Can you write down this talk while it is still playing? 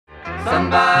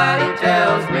Somebody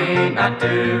tells me not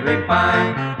to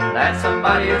repine. That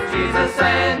somebody is Jesus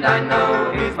and I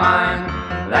know he's mine.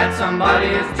 That somebody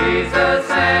is Jesus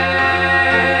and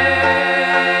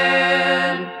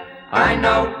I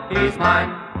know he's mine.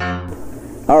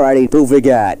 Alrighty, who we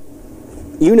got?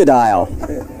 Unidial.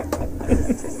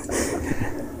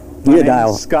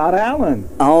 Unidial. Scott Allen.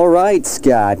 All right,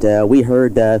 Scott. We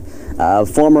heard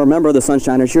former member of the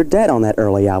Sonshiners, your dad on that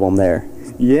early album there.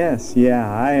 Yes, yeah.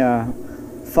 I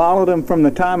followed him from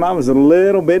the time I was a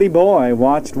little bitty boy.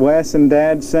 Watched Wes and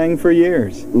Dad sing for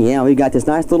years. Yeah, we got this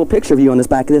nice little picture of you on this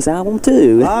back of this album,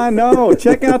 too. I know.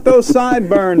 Check out those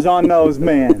sideburns on those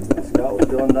men. Scott was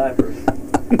still in diapers.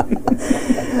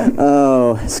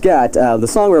 Oh, Scott, the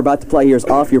song we're about to play here is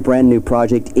off your brand new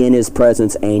project, In His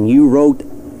Presence, and you wrote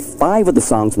 5 of the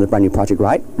songs on the brand new project,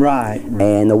 right? Right.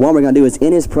 And the one we're going to do is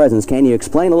In His Presence. Can you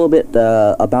explain a little bit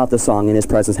about the song In His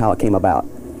Presence, how it came about?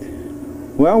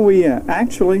 Well, we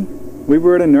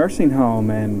were at a nursing home,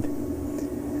 and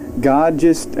God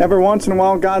just, every once in a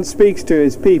while, God speaks to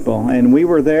his people, and we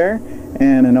were there,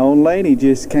 and an old lady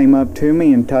just came up to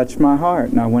me and touched my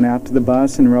heart, and I went out to the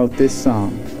bus and wrote this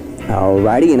song.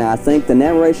 Alrighty, and I think the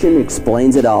narration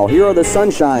explains it all. Here are the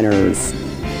Sonshiners,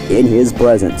 In His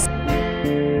Presence.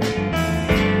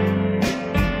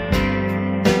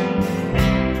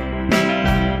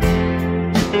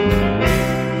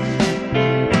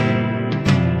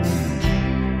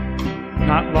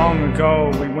 Not long ago,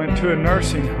 we went to a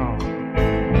nursing home.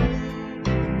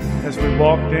 As we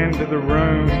walked into the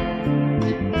room,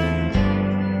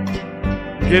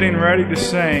 getting ready to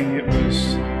sing, it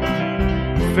was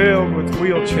filled with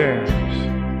wheelchairs.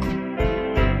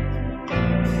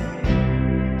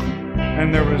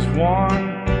 And there was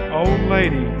one old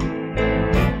lady.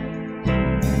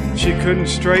 She couldn't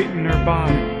straighten her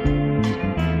body.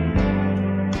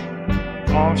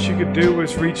 All she could do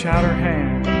was reach out her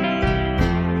hand.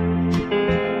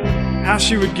 How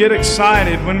she would get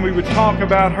excited when we would talk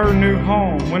about her new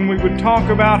home, when we would talk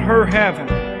about her heaven.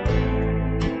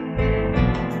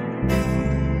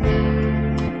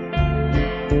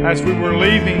 As we were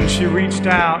leaving, she reached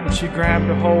out and she grabbed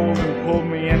a hold and pulled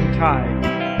me in tight.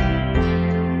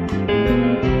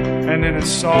 And in a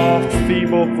soft,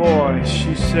 feeble voice,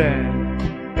 she said,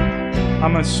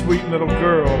 "I'm a sweet little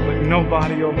girl, but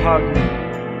nobody will hug me."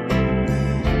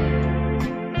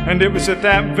 And it was at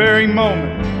that very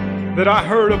moment that I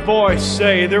heard a voice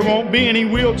say, "There won't be any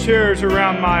wheelchairs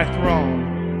around my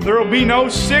throne. There will be no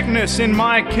sickness in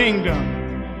my kingdom.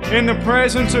 In the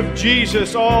presence of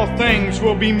Jesus, all things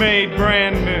will be made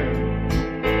brand new."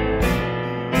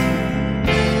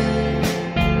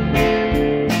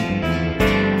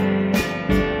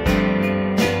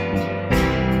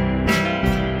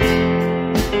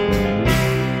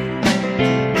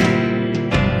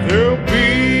 There'll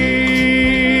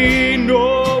be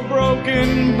no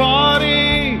broken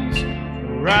bodies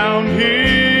around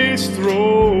his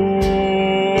throne.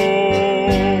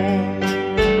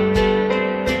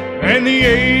 And the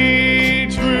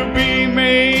aged will be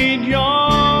made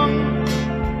young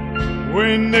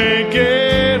when they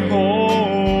get home.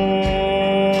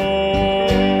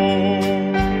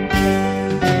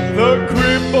 The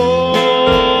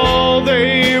crippled,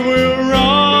 they will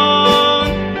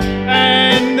run,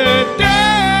 and the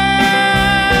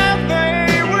deaf,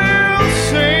 they will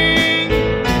sing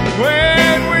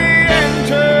when we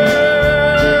enter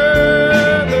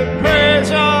the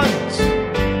presence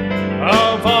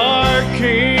of our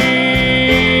King.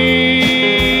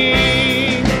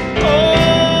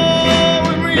 Oh,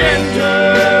 when we enter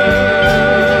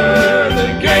the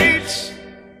gates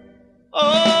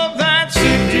of that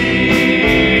city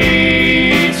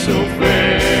so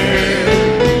fair,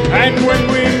 and when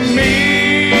we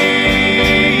meet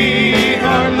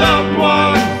our loved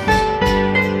ones,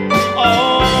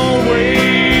 all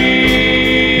waiting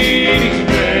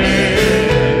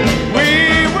there, we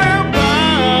will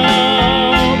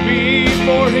bow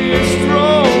before his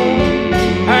throne,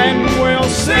 and we'll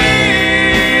sing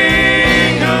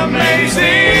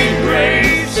Amazing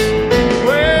Grace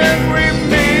when we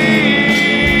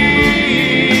meet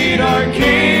our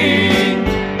King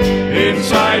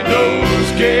inside those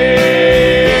gates.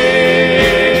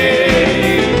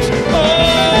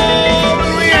 Oh,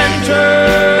 when we enter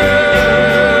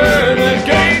the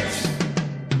gates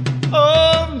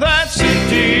of that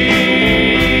city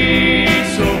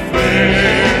so fair,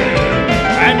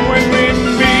 and when we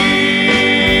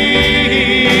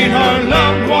meet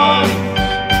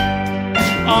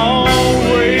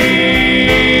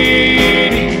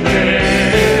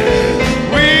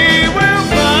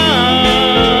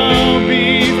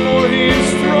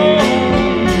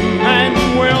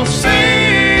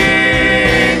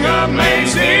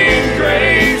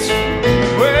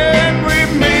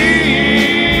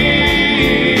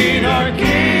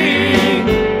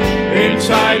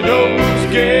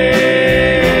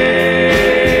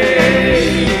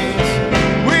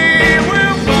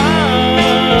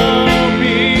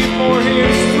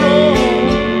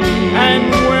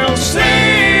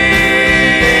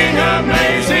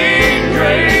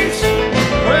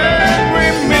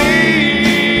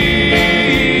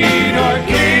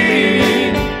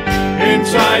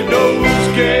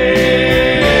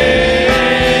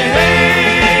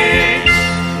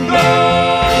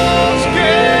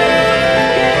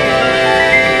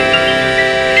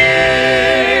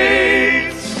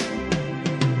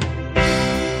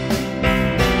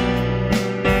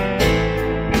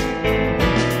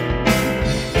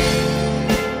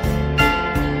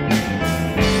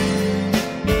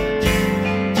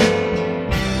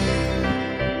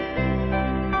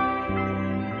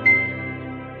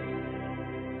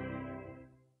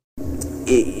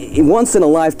once in a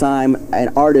lifetime,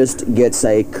 an artist gets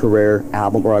a career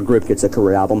album, or a group gets a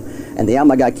career album. And the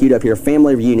album I got queued up here,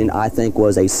 Family Reunion, I think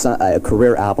was a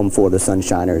career album for the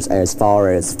Sonshiners, as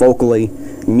far as vocally,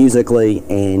 musically,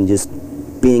 and just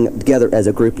being together as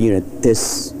a group unit.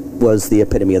 This was the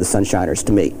epitome of the Sonshiners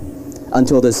to me,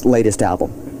 until this latest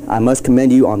album. I must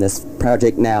commend you on this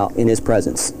project now, In His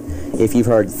Presence. If you've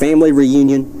heard Family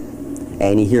Reunion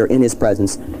and you hear In His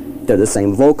Presence, they're the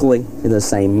same vocally, they're the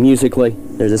same musically,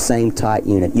 they're the same tight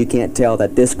unit. You can't tell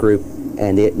that this group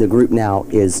and the group now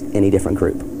is any different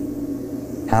group.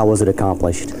 How was it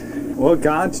accomplished? Well,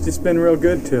 God's just been real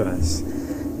good to us.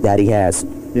 That He has.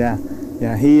 Yeah.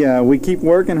 We keep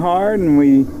working hard, and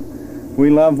we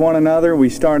love one another. We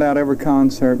start out every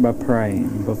concert by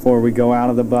praying. Before we go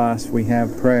out of the bus, we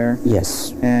have prayer.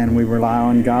 Yes. And we rely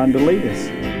on God to lead us.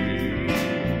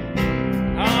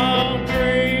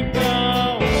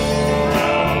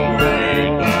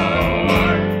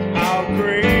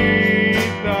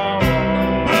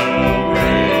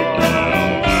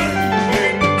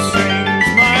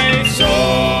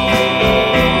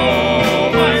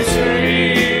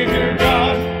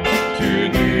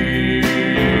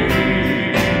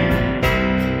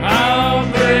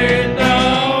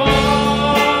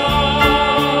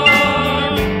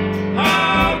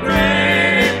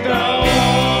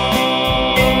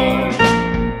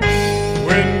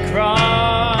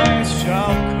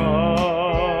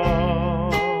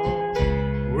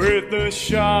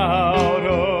 Shout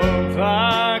of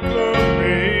acclamation,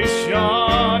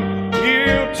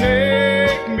 He'll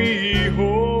take me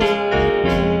home.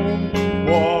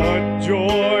 What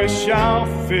joy shall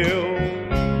fill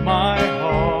my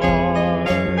heart?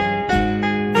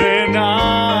 Then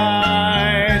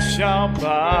I shall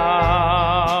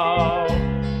bow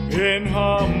in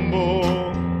humble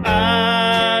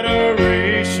adoration,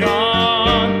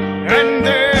 and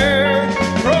there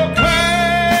proclaim,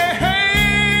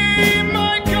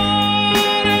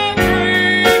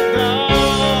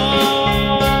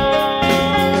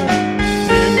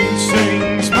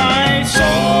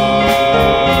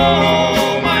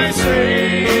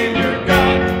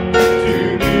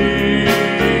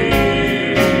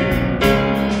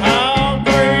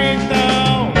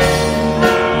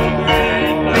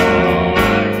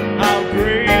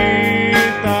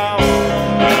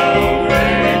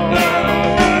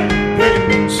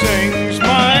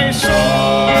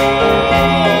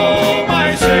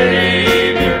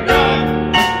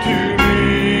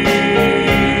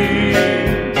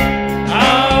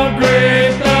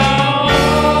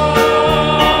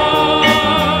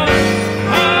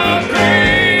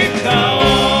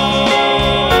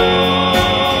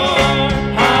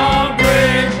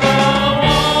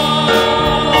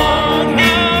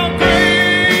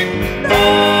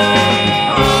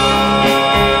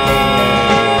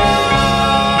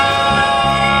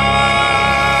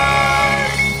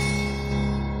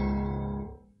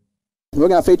 We're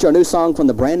going to feature a new song from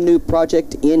the brand new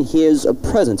project, In His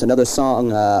Presence. Another song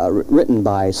written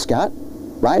by Scott.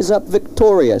 Rise Up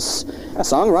Victorious. A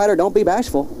songwriter, don't be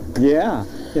bashful. Yeah.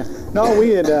 No, we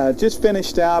had just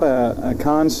finished out a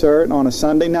concert on a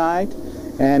Sunday night,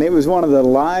 and it was one of the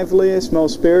liveliest,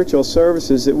 most spiritual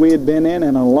services that we had been in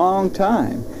a long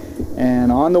time.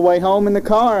 And on the way home in the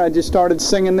car, I just started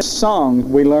singing this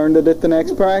song. We learned it at the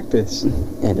next practice.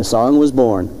 And the song was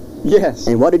born. Yes.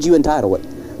 And what did you entitle it?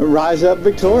 Rise Up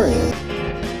Victorious.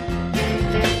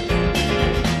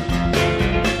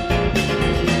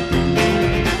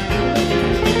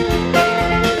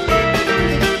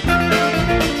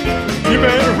 You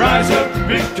better rise up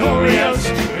victorious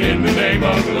in the name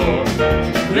of the Lord.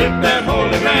 Lift that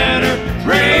holy banner,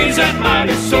 raise that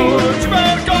mighty sword. You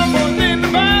better go forth in the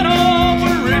battle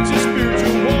for rich and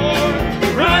spiritual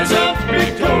war. Rise up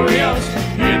victorious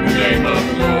in the name of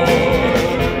the Lord.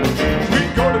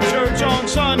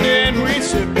 Sunday and we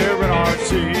sit there in our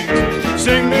seats,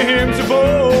 sing the hymns of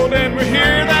old, and we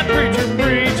hear that preacher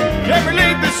preach. Never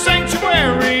leave the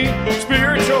sanctuary,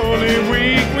 spiritually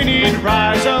weak. We need to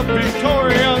rise up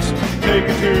victorious, take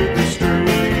it to the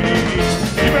streets.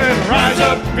 You better rise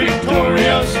up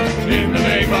victorious in the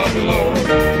name of the Lord.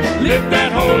 Lift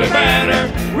that holy banner,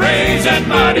 raise that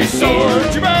mighty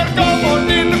sword. You better go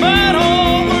forth in the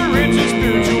battle for rich and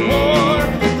spiritual war.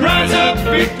 Rise up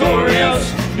victorious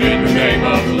in the name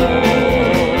of the Lord.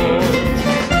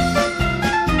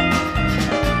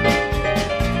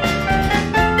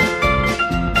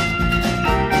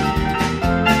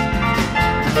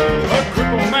 A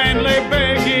crippled man lay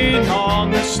begging on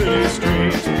the city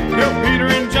streets. Till Peter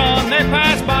and John, they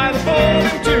passed by the boat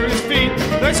and to his feet.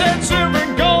 They said, silver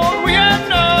and gold we have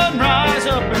none. Rise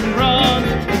up and run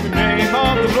in the name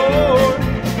of the Lord.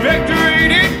 Victory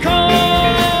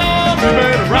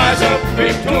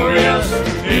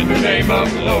of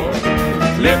the Lord.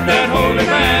 Lift that holy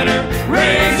banner,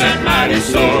 raise that mighty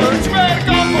sword. You better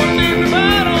come forth in the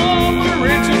battle for a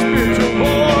rich and spiritual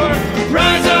war.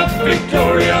 Rise up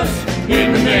victorious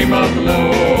in the name of the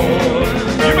Lord.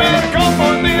 You better come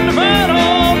forth in the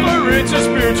battle for a rich and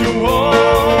spiritual war.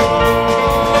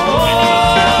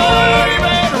 You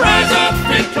better rise up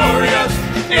victorious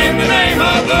in the name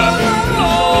of the Lord.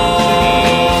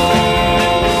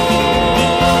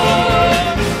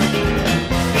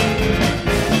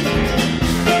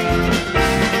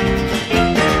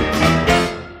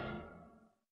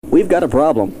 We've got a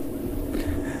problem.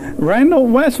 Randall,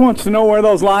 Wes wants to know where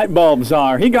those light bulbs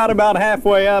are. He got about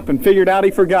halfway up and figured out he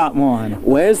forgot one.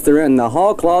 Wes, they're in the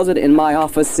hall closet in my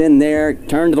office in there.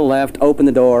 Turn to the left, open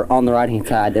the door. On the right-hand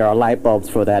side, there are light bulbs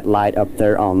for that light up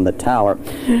there on the tower.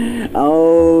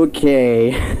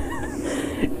 Okay.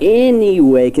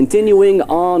 Anyway, continuing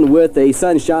on with the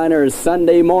Sonshiners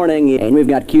Sunday morning, and we've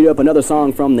got queued up another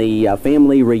song from the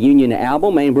Family Reunion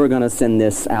album, and we're going to send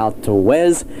this out to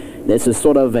Wes. This is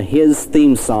sort of his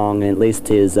theme song, at least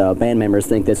his band members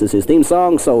think this is his theme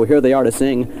song, so here they are to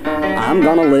sing, I'm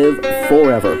Gonna Live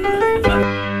Forever.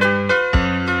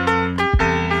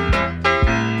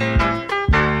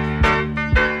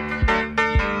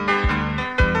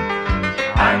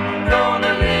 I'm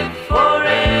gonna live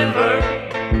forever.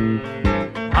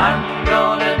 I'm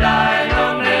gonna die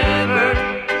no never.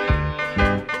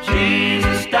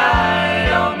 Jesus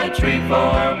died on the tree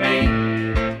for me,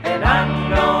 and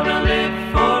I'm gonna live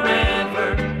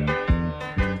forever.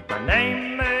 My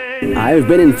name is... I've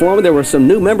been informed there were some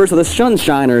new members of the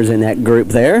Sonshiners in that group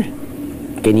there.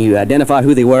 Can you identify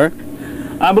who they were?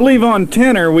 I believe on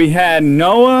tenor we had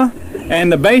Noah,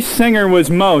 and the bass singer was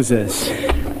Moses.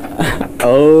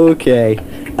 Okay.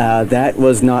 That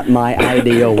was not my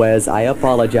idea, Wes. I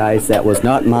apologize. That was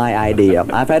not my idea.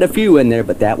 I've had a few in there,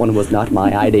 but that one was not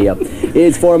my idea.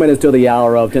 It's 4 minutes till the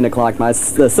hour of 10 o'clock. The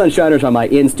Sonshiners are my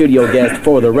in-studio guest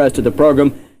for the rest of the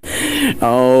program.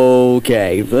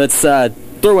 Okay, let's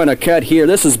throw in a cut here.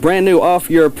 This is brand new off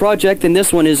your project, and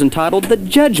this one is entitled The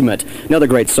Judgment. Another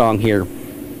great song here,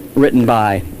 written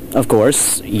by, of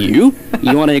course, you.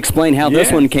 You want to explain how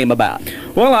this one came about?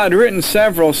 Well, I'd written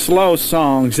several slow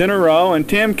songs in a row, and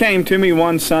Tim came to me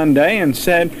one Sunday and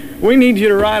said, we need you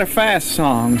to write a fast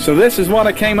song. So this is what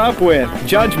I came up with,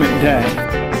 Judgment Day.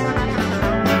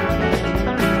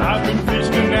 I've been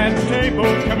feasting at the table,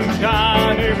 coming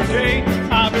down every day.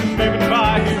 I've been living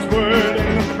by His word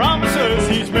and the promises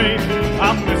He's made.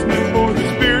 I'm listening for the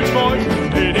Spirit's voice,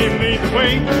 let Him lead the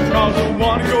way. Cause I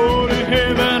want to go to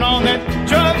heaven on that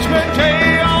Judgment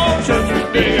Day. Oh,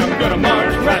 Judgment Day, I'm gonna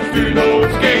march right through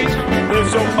those gates.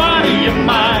 This old body of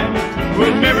mine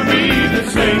will never be the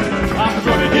same. I'm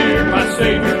gonna hear my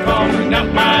Savior calling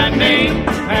out my name,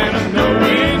 and I'm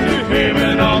going to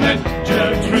heaven on that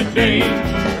Judgment Day.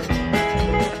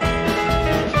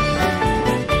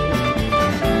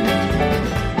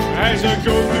 As I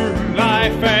go through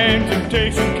life and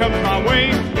temptation comes my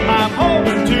way, I'm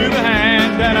holding to the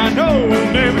hand that I know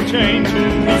will never change.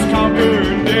 He's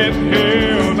conquered death,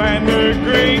 hell, and the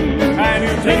grave, and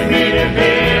He'll take me to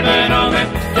heaven on that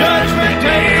Judgment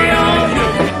Day. On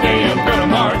Judgment Day, I'm gonna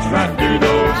march right through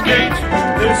those gates.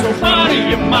 This old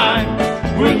body of mine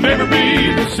will never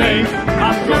be the same.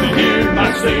 I'm gonna hear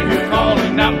my Savior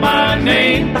calling out my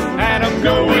name, and I'm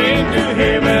going to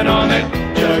heaven on that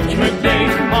Judgment Day.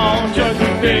 On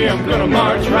Judgment Day, I'm gonna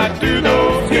march right through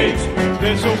those gates.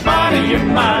 This old body of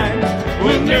mine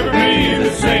will never be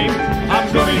the same. I'm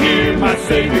gonna hear my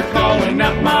Savior calling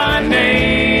out my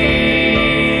name,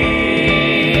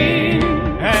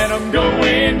 and I'm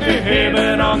going to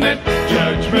heaven on that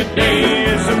Judgment Day.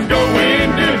 Yes, I'm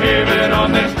going to heaven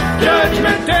on that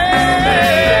Judgment Day.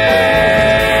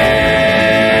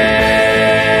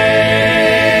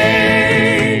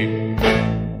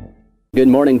 Good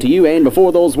morning to you, and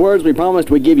before those words, we promised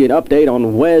we'd give you an update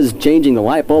on Wes changing the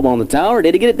light bulb on the tower.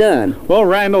 Did he get it done? Well,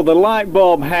 Randall, the light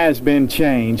bulb has been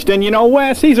changed. And you know,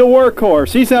 Wes, he's a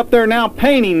workhorse. He's up there now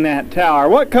painting that tower.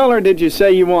 What color did you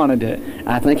say you wanted it?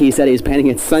 I think he said he's painting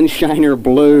it Sunshiner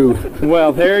blue.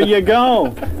 Well, there you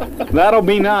go. That'll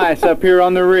be nice up here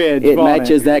on the ridge. It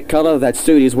matches that color of that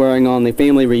suit he's wearing on the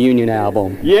Family Reunion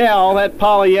album. Yeah, all that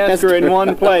polyester in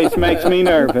one place makes me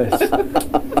nervous.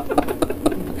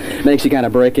 Makes you kind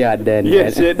of break out, doesn't it?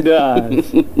 Yes, it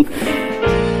does.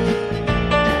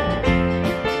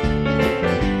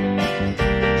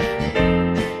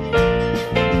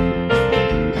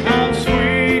 How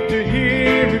sweet to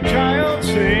hear a child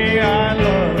say I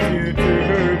love you to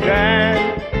her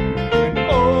dad, and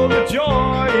oh, the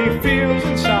joy he feels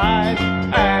inside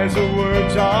as the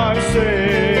words are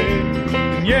said.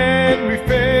 And yet we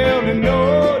fail to know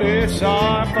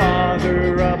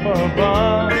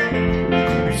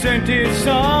sent his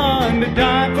Son to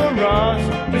die for us,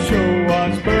 to show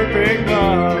us perfect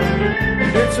love.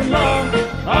 It's the love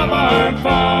of our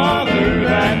Father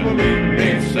that will lead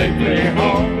me safely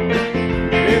home.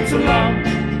 It's the love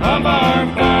of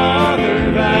our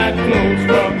Father that flows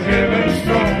from heaven's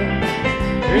throne.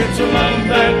 It's a love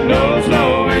that knows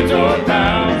no ends or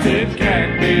bounds. It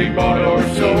can't be bought or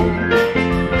sold.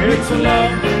 It's the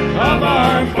love of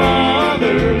our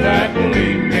Father that will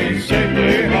lead me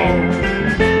safely home.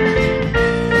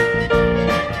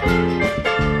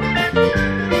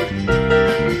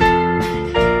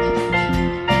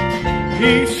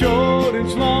 He showed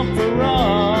his love for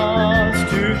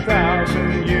us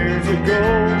 2,000 years ago.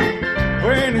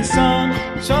 When his Son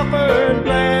suffered,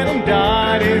 bled, and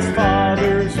died, his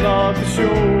Father's love to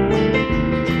show.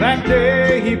 That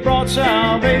day he brought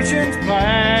salvation's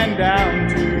plan down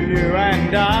to you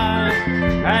and I.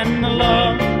 And the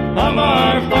love of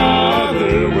our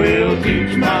Father will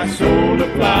teach my soul to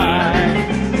fly.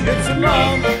 It's the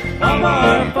love of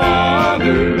our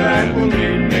Father that will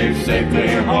lead me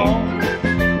safely home.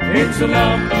 It's the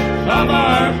love of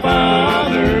our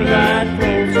Father that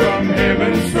flows from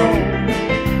heaven's throne.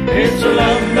 It's a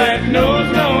love that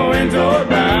knows no ends or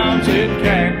bounds. It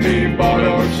can't be bought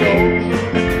or sold.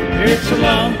 It's the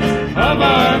love of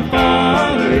our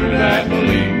Father that will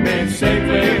lead me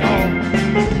safely home.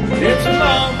 It's the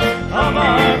love of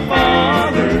our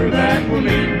Father that will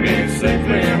lead me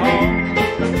safely home.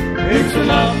 It's the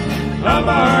love of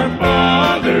our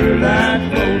Father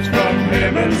that flows from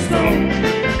heaven's throne.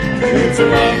 It's a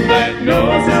love that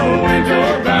knows no ends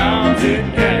or bounds. It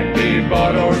can't be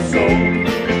bought or sold.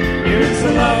 It's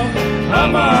the love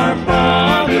of our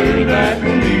Father that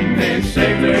will lead me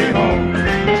safely home.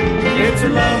 It's a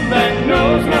love that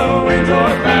knows no ends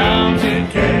or bounds. It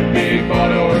can't be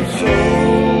bought or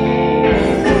sold.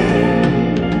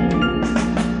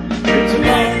 It's the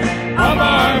love of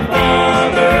our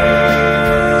Father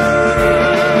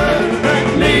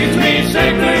that leads me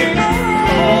safely home.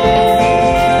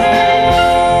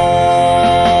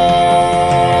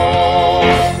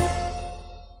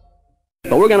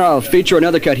 But we're going to feature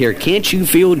another cut here. Can't You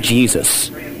Feel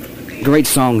Jesus? Great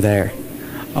song there.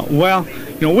 Well,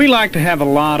 you know, we like to have a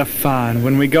lot of fun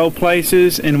when we go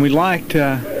places, and we like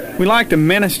to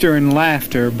minister in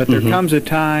laughter, but there comes a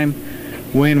time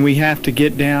when we have to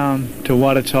get down to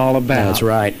what it's all about. That's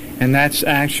right. And that's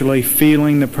actually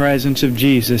feeling the presence of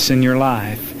Jesus in your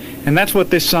life. And that's what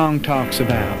this song talks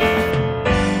about.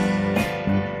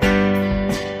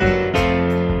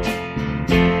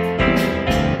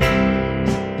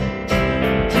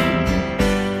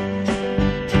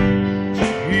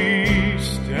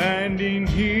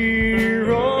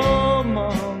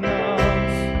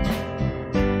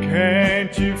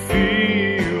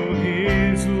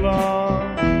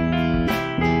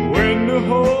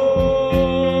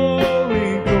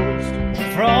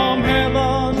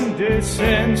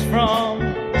 Descends from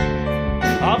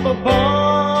up above.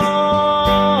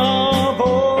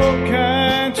 Oh,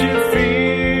 can't you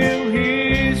feel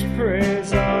His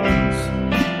presence?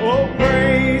 Oh,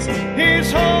 praise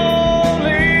His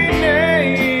holy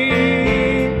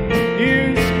name.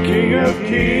 He's King of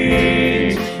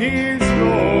kings, He's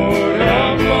Lord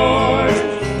of lords.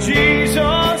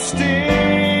 Jesus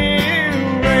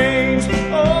still reigns.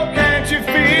 Oh, can't you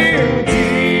feel Jesus?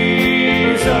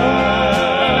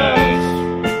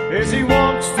 He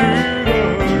walks through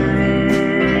the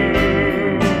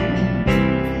room.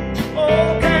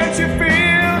 Oh, can't you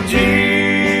feel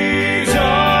Jesus?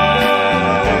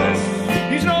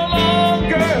 He's no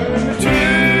longer in the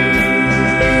tomb.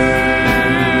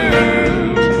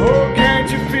 Oh,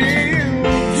 can't you feel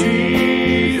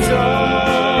Jesus?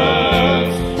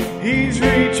 He's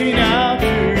reaching out to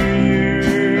you.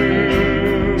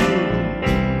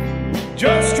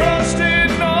 Just trust in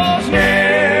those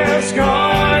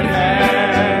nail-scarred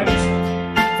hands,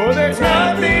 for there's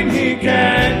nothing He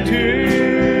can't do.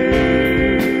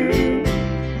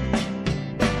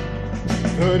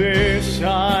 The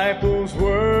disciples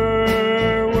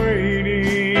were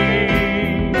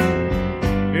waiting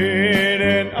in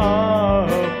an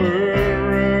upper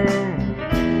room,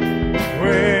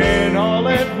 when all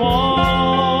at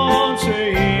once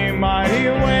a mighty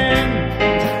wind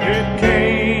it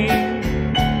came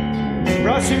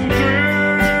rushing through.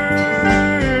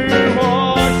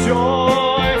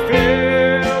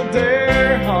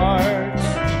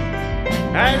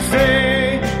 As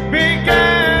they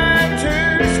began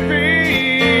to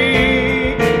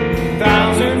speak,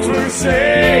 thousands were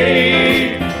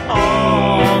saved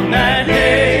on that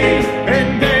day,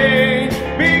 and they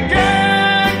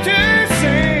began to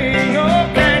sing.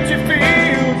 Oh, can't you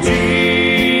feel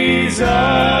Jesus?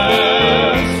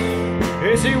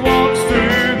 walks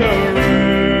through the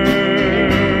room.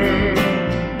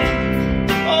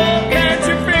 Oh, can't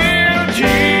you feel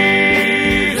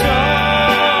Jesus?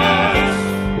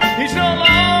 He's no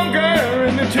longer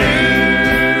in the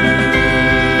tomb.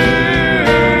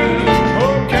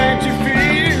 Oh, can't you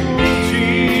feel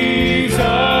Jesus?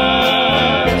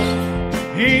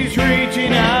 He's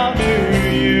reaching out to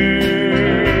you.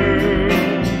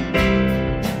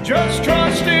 Just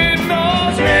trust in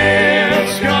those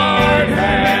nail-scarred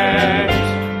hands,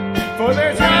 for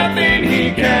there's nothing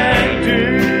he can do.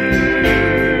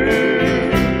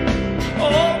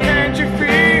 Oh, can't you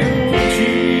feel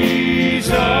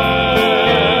Jesus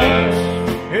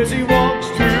as he walks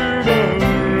through the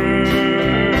room?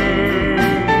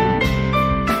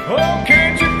 Oh,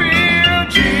 can't you feel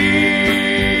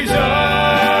Jesus?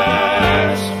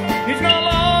 He's no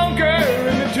longer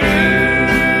in the tomb.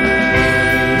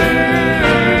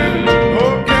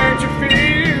 Oh, can't you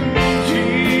feel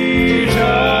Jesus?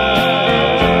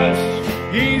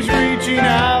 He's reaching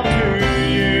out to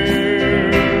you.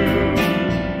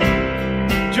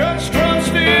 Just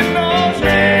trust in those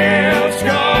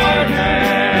nail-scarred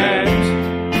hands,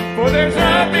 for there's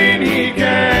nothing he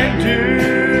can do.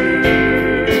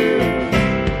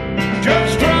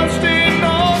 Just trust in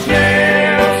those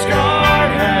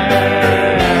nail-scarred hands,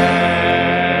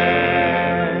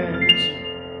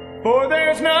 for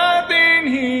there's nothing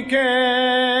he can